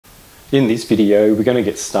In this video, we're going to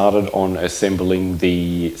get started on assembling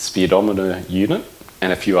the speedometer unit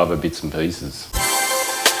and a few other bits and pieces.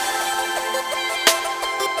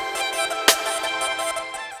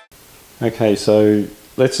 Okay, so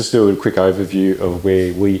let's just do a quick overview of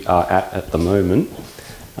where we are at the moment.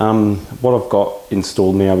 What I've got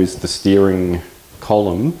installed now is the steering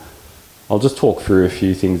column. I'll just talk through a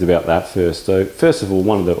few things about that first. So first of all,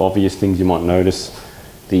 one of the obvious things you might notice,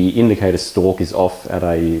 the indicator stalk is off at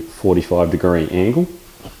a 45-degree angle.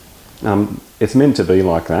 It's meant to be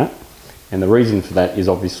like that, and the reason for that is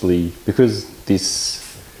obviously because this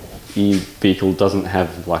vehicle doesn't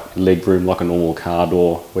have like leg room like a normal car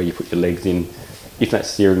door where you put your legs in. If that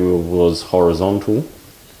steering wheel was horizontal,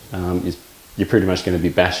 you're pretty much going to be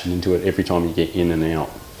bashing into it every time you get in and out.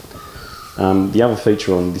 The other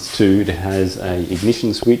feature on this too, it has a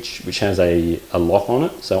ignition switch which has a lock on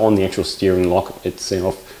it. So on the actual steering lock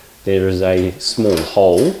itself, there is a small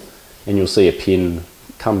hole, and you'll see a pin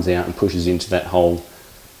comes out and pushes into that hole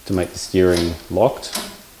to make the steering locked.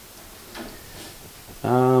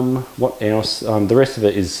 What else? The rest of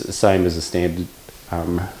it is the same as a standard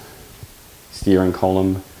steering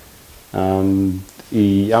column.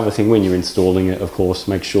 The other thing, when you're installing it, of course,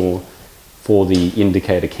 make sure for the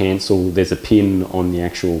indicator cancel, there's a pin on the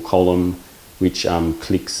actual column which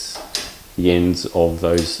clicks the ends of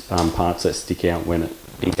those parts that stick out when it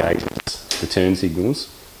engages the turn signals.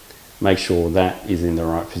 Make sure that is in the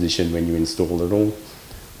right position when you install it all.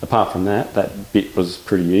 Apart from that, that bit was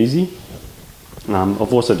pretty easy.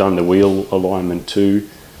 I've also done the wheel alignment too.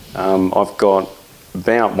 I've got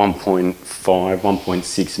about 1.5,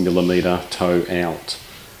 1.6 millimeter toe out.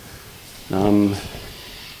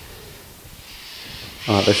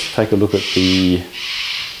 Alright, let's take a look at the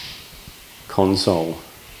console.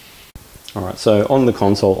 Alright, so on the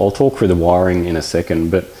console, I'll talk through the wiring in a second,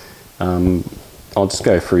 but I'll just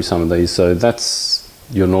go through some of these. So that's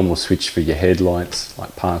your normal switch for your headlights,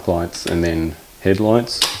 like park lights and then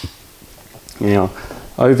headlights. Now,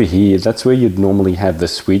 over here, that's where you'd normally have the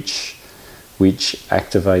switch which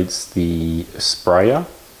activates the sprayer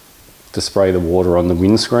to spray the water on the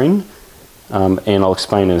windscreen. And I'll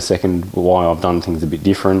explain in a second why I've done things a bit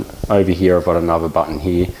different. Over here, I've got another button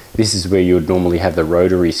here. This is where you would normally have the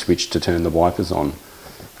rotary switch to turn the wipers on.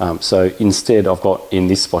 So instead, I've got in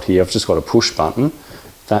this spot here, I've just got a push button.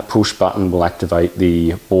 That push button will activate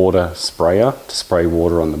the water sprayer to spray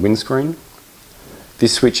water on the windscreen.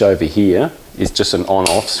 This switch over here is just an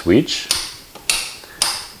on-off switch.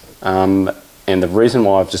 And the reason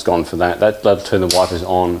why I've just gone for that'll turn the wipers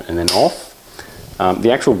on and then off.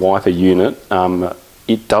 The actual wiper unit,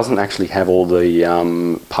 it doesn't actually have all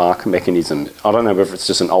the park mechanism. I don't know whether it's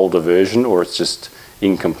just an older version or it's just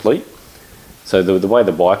incomplete. So the way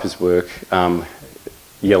the wipers work,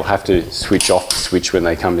 you'll have to switch off the switch when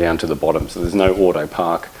they come down to the bottom. So there's no auto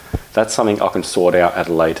park. That's something I can sort out at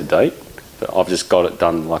a later date, but I've just got it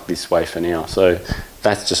done like this way for now. So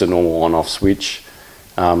that's just a normal on-off switch.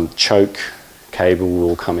 Choke cable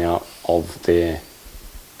will come out of there.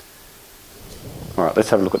 Alright, let's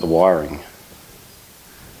have a look at the wiring.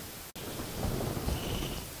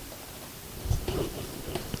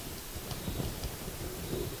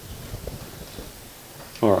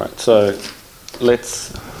 Alright, so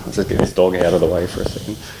let's just get this dog out of the way for a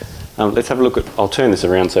second. Let's have a look at, I'll turn this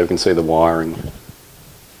around so we can see the wiring.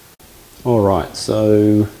 Alright,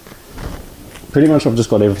 so pretty much I've just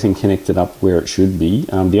got everything connected up where it should be.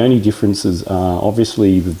 The only differences are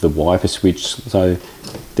obviously with the wiper switch. So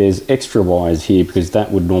there's extra wires here because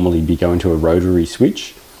that would normally be going to a rotary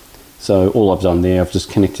switch. So all I've done there, I've just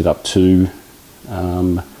connected up two.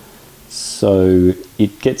 So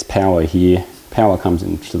it gets power here. Power comes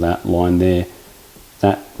into that line there.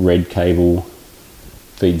 That red cable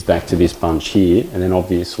feeds back to this bunch here. And then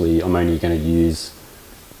obviously I'm only going to use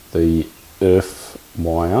the earth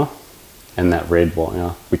wire and that red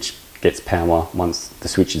wire, which gets power once the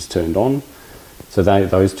switch is turned on. So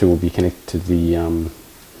those two will be connected to the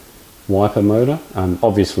wiper motor.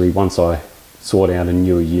 Obviously, once I sort out a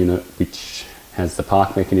newer unit which has the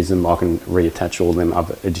park mechanism, I can reattach all them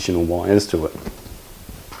other additional wires to it.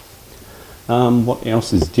 What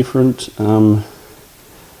else is different?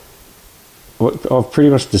 I've pretty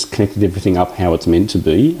much just connected everything up how it's meant to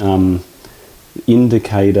be.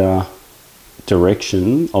 Indicator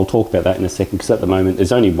direction, I'll talk about that in a second, because at the moment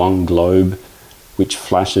there's only one globe which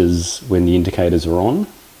flashes when the indicators are on.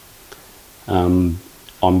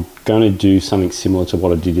 I'm going to do something similar to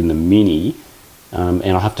what I did in the Mini, and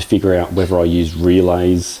I'll have to figure out whether I use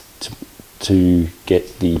relays to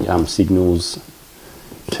get the signals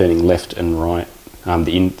turning left and right,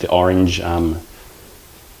 the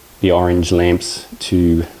orange lamps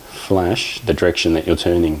to flash the direction that you're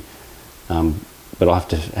turning. But I have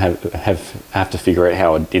to have to figure out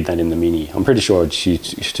how I did that in the Mini. I'm pretty sure I'd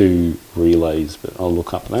use 2 relays, but I'll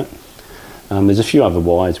look up that. There's a few other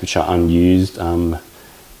wires which are unused.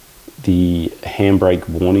 The handbrake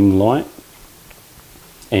warning light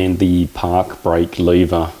and the park brake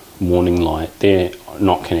lever warning light, they're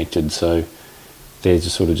not connected, so they're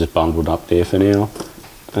just bundled up there for now.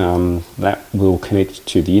 That will connect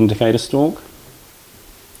to the indicator stalk.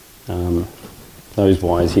 Those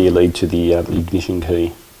wires here lead to the ignition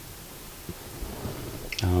key.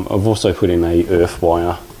 I've also put in a earth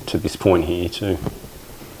wire to this point here too.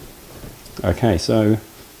 Okay, so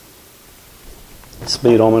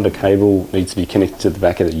speedometer cable needs to be connected to the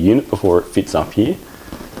back of the unit before it fits up here.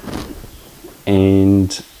 And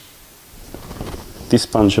this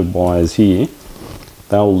bunch of wires here,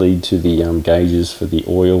 they'll lead to the gauges for the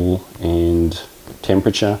oil and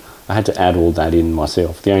temperature. I had to add all that in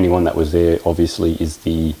myself. The only one that was there obviously is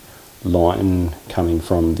the line coming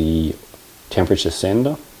from the temperature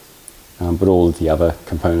sender, but all of the other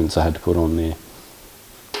components I had to put on there.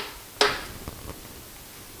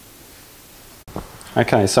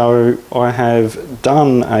 Okay, so I have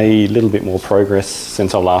done a little bit more progress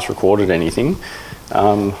since I last recorded anything.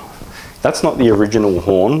 That's not the original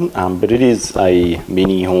horn, but it is a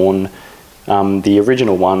mini horn. The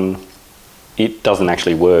original one, it doesn't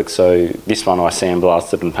actually work, so this one I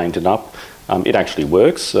sandblasted and painted up. It actually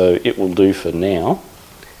works, so it will do for now.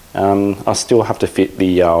 I still have to fit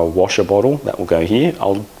the washer bottle that will go here.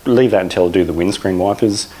 I'll leave that until I do the windscreen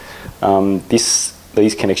wipers.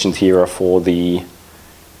 These connections here are for the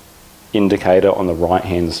indicator on the right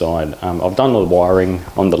hand side. I've done the wiring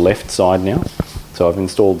on the left side now, so I've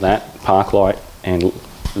installed that park light and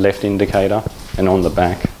left indicator, and on the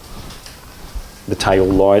back the tail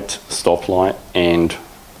light, stop light and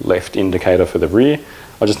left indicator for the rear.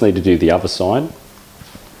 I just need to do the other side.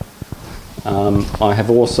 I have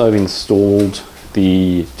also installed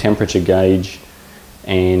the temperature gauge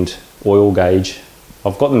and oil gauge.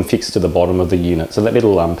 I've got them fixed to the bottom of the unit, so that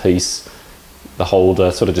little piece, the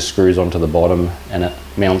holder, sort of just screws onto the bottom and it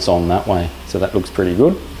mounts on that way, so that looks pretty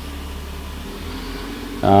good.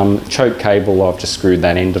 Choke cable, I've just screwed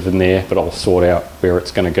that end of in there, but I'll sort out where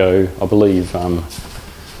it's going to go. I believe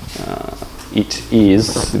it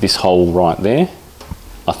is this hole right there.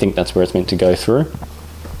 I think that's where it's meant to go through,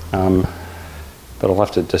 but I'll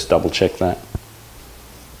have to just double check that.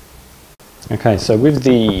 Okay, so with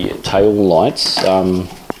the tail lights,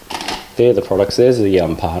 they're the products. There's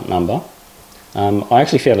the part number. I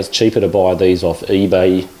actually found it's cheaper to buy these off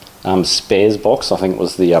eBay. Spares box, I think it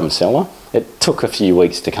was the seller. It took a few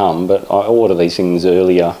weeks to come, but I order these things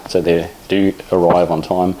earlier so they do arrive on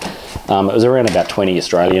time. It was around about 20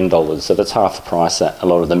 Australian dollars, so that's half the price that a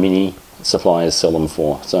lot of the mini suppliers sell them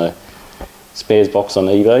for. So spares box on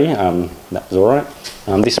eBay, that was alright.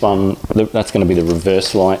 This one, that's going to be the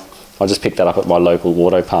reverse light. I just picked that up at my local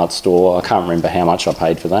auto parts store. I can't remember how much I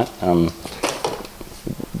paid for that.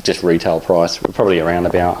 Just retail price, probably around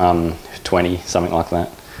about 20, something like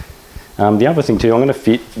that. The other thing too, I'm going to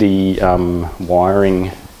fit the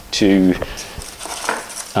wiring to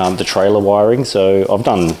the trailer wiring. So I've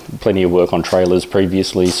done plenty of work on trailers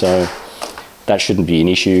previously, so that shouldn't be an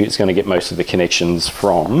issue. It's going to get most of the connections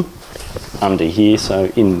from under here. So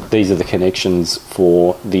these are the connections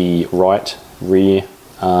for the right rear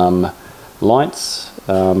lights.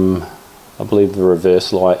 I believe the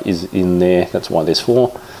reverse light is in there, that's why there's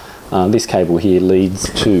 4. This cable here leads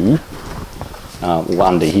to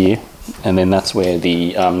under here, and then that's where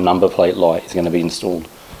the number plate light is going to be installed.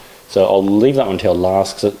 So I'll leave that one until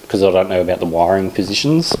last because I don't know about the wiring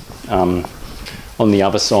positions. On the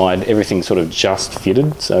other side, everything's sort of just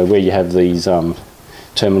fitted, so where you have these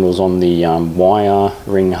terminals on the wire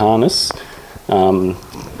ring harness,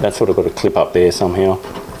 that's sort of got a clip up there somehow.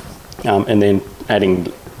 And then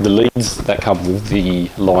adding the leads that come with the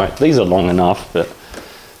light. These are long enough, but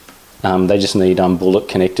they just need bullet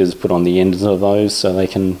connectors put on the ends of those so they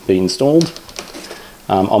can be installed.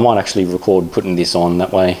 I might actually record putting this on,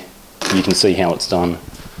 that way you can see how it's done.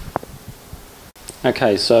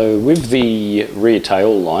 Okay, so with the rear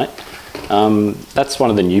tail light, that's one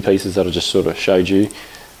of the new pieces that I just sort of showed you.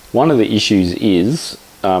 One of the issues is,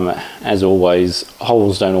 as always,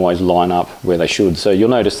 holes don't always line up where they should. So you'll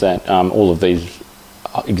notice that all of these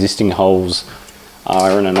existing holes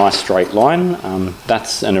are in a nice straight line.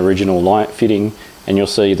 That's an original light fitting, and you'll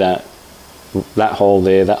see that that hole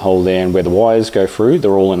there, and where the wires go through,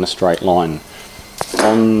 they're all in a straight line.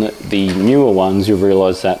 On the newer ones, you'll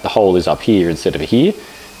realise that the hole is up here instead of here.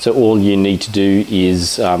 So all you need to do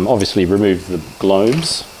is obviously remove the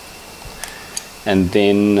globes, and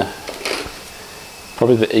then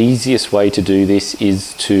Probably the easiest way to do this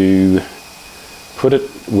is to put it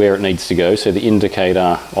where it needs to go. So the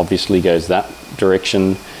indicator obviously goes that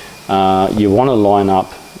direction. You want to line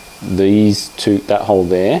up these two, that hole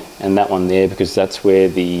there and that one there, because that's where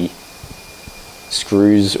the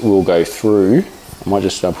screws will go through. I might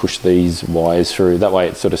just push these wires through, that way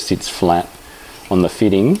it sort of sits flat on the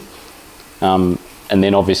fitting. And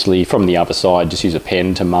then obviously from the other side, just use a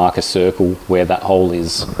pen to mark a circle where that hole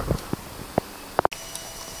is.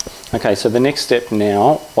 Okay, so the next step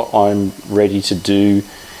now, what I'm ready to do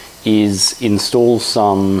is install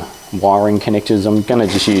some wiring connectors. I'm going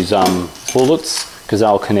to just use bullets, because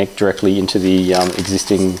they'll connect directly into the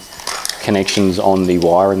existing connections on the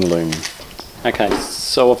wiring loom. Okay,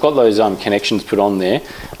 so I've got those connections put on there.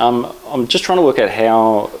 I'm just trying to work out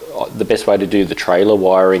how the best way to do the trailer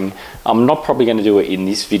wiring. I'm not probably going to do it in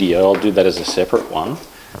this video, I'll do that as a separate one.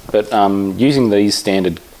 But using these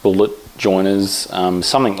standard bullet joiners,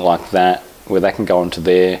 something like that, where they can go onto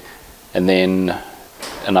there, and then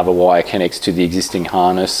another wire connects to the existing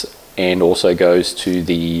harness and also goes to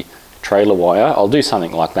the trailer wire. I'll do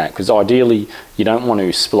something like that, because ideally you don't want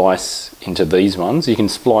to splice into these ones. You can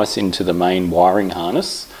splice into the main wiring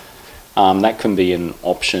harness. That can be an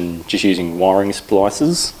option, just using wiring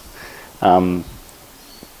splicers,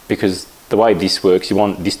 because the way this works, you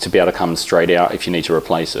want this to be able to come straight out if you need to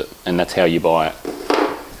replace it, and that's how you buy it.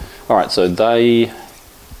 Alright, so they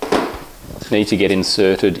need to get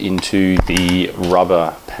inserted into the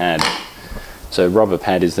rubber pad. So rubber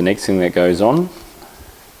pad is the next thing that goes on.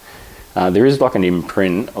 There is like an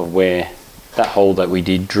imprint of where that hole that we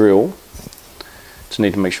did drill. Just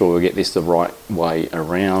need to make sure we get this the right way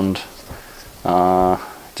around,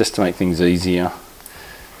 just to make things easier.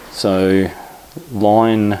 So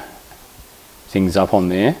line things up on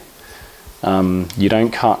there. You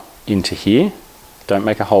don't cut into here, don't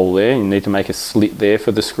make a hole there. You need to make a slit there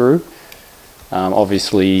for the screw.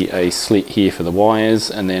 Obviously a slit here for the wires,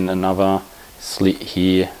 and then another slit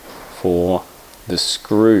here for the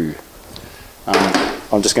screw.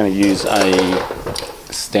 I'm just going to use a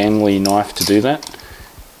Stanley knife to do that,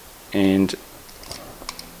 and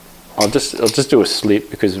I'll just do a slit,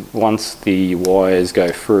 because once the wires go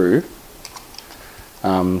through,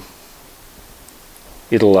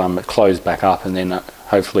 it'll close back up, and then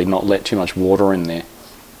hopefully not let too much water in there.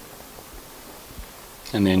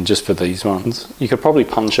 And then just for these ones, you could probably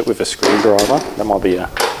punch it with a screwdriver. That might be a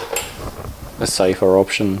safer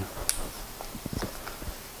option.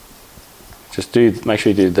 Just make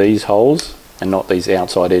sure you do these holes and not these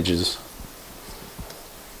outside edges.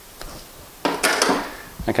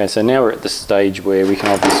 Okay, so now we're at the stage where we can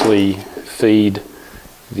obviously feed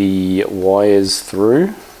the wires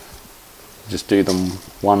through. Just do them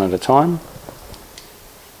one at a time.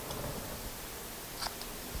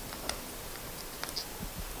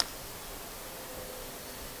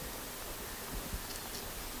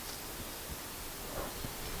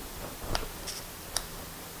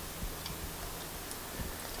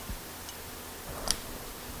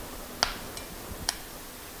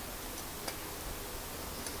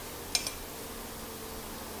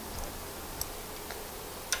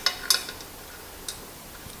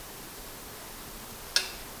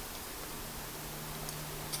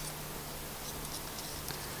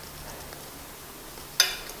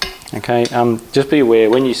 Okay, just be aware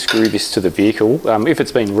when you screw this to the vehicle, if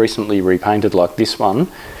it's been recently repainted like this one,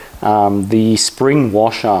 the spring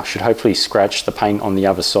washer should hopefully scratch the paint on the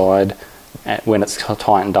other side when it's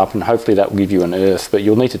tightened up, and hopefully that will give you an earth, but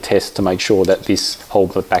you'll need to test to make sure that this whole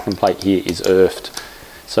backing plate here is earthed.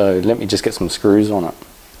 So let me just get some screws on it.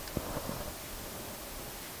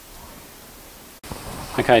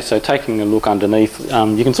 Okay, so taking a look underneath,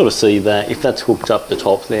 you can sort of see that if that's hooked up the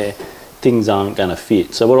top there, things aren't going to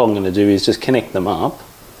fit. So what I'm going to do is just connect them up,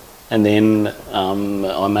 and then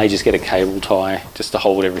I may just get a cable tie just to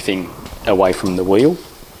hold everything away from the wheel.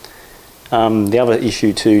 The other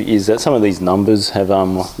issue too is that some of these numbers have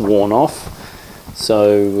worn off,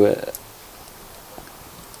 so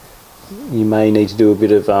you may need to do a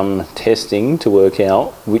bit of testing to work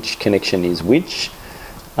out which connection is which.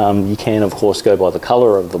 You can of course go by the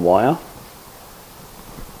colour of the wire,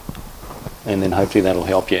 and then hopefully that'll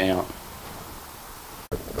help you out.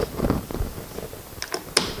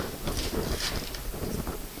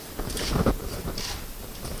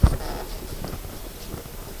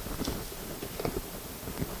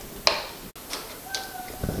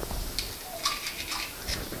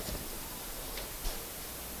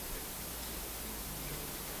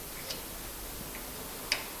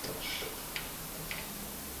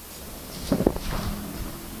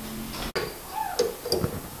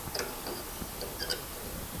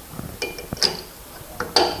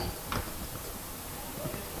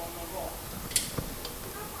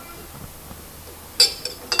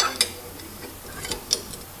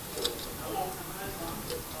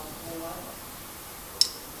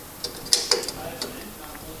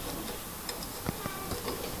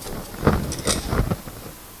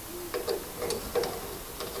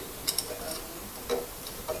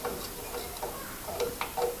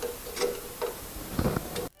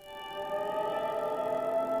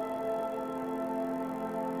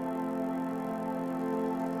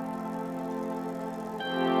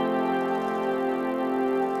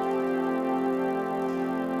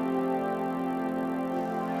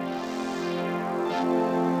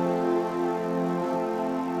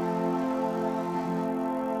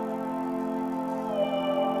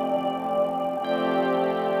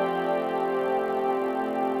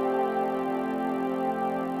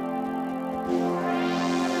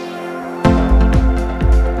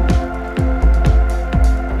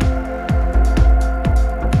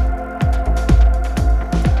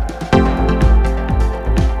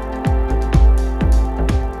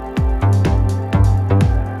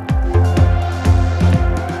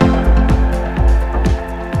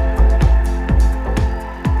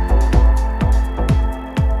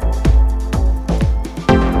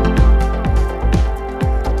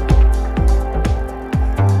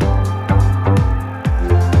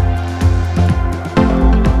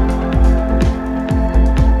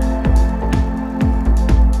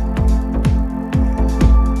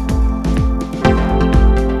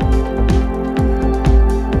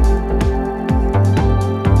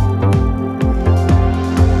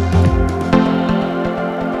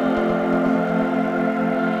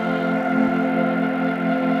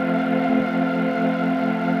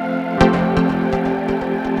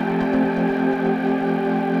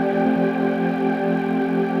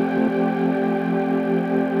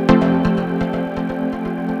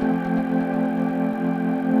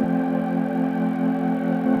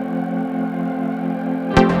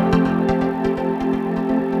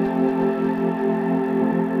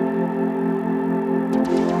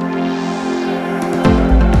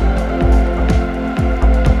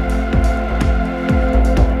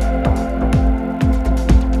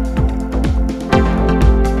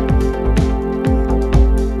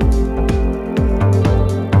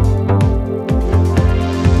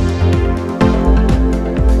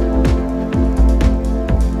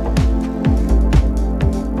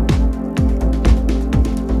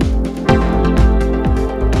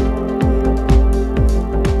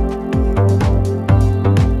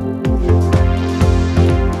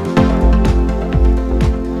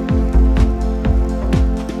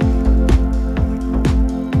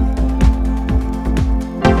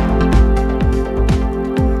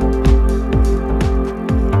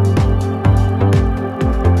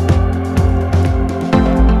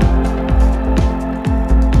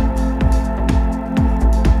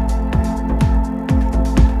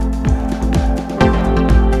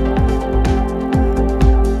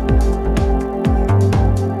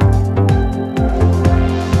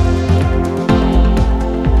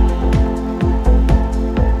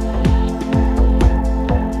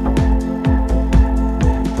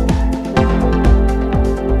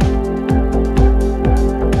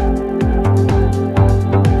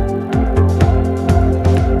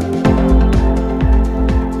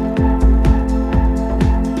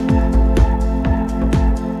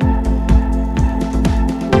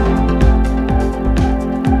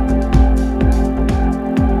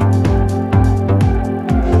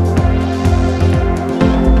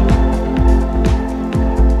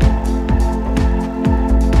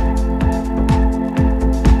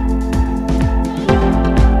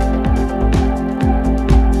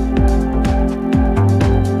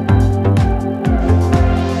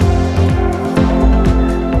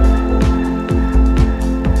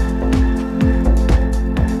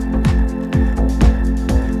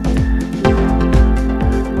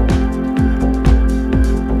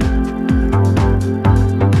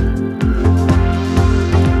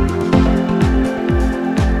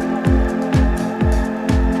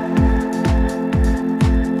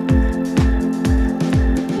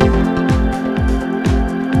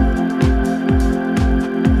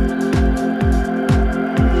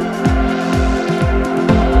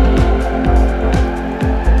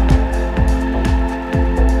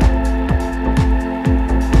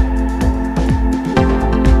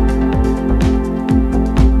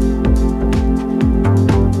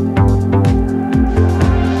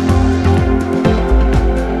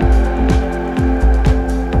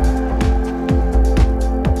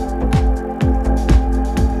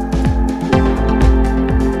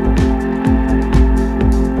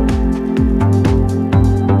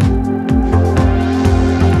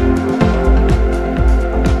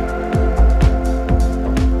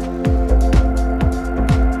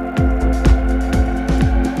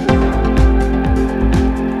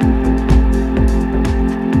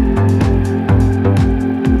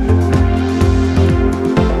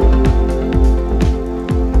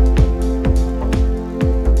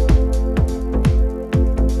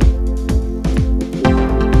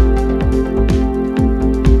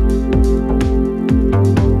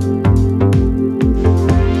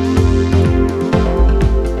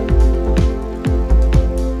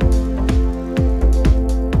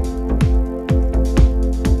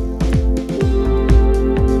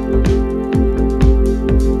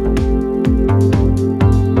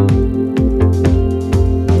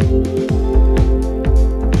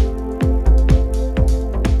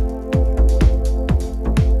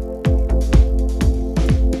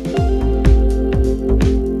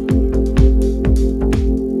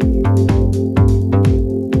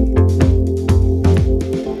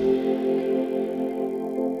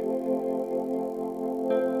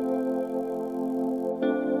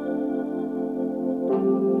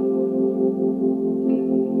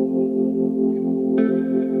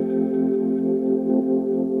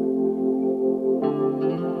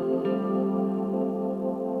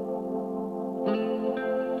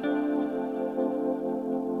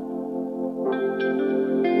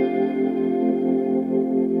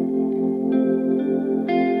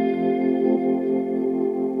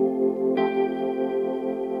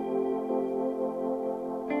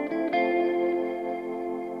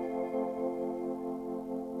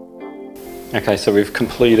 Okay, so we've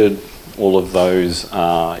completed all of those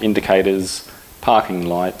indicators, parking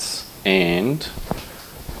lights and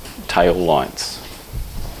tail lights,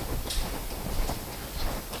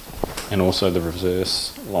 and also the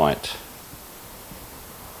reverse light.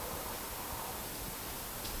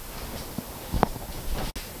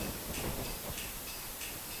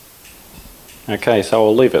 Okay, so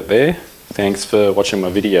I'll leave it there. Thanks for watching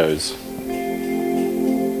my videos.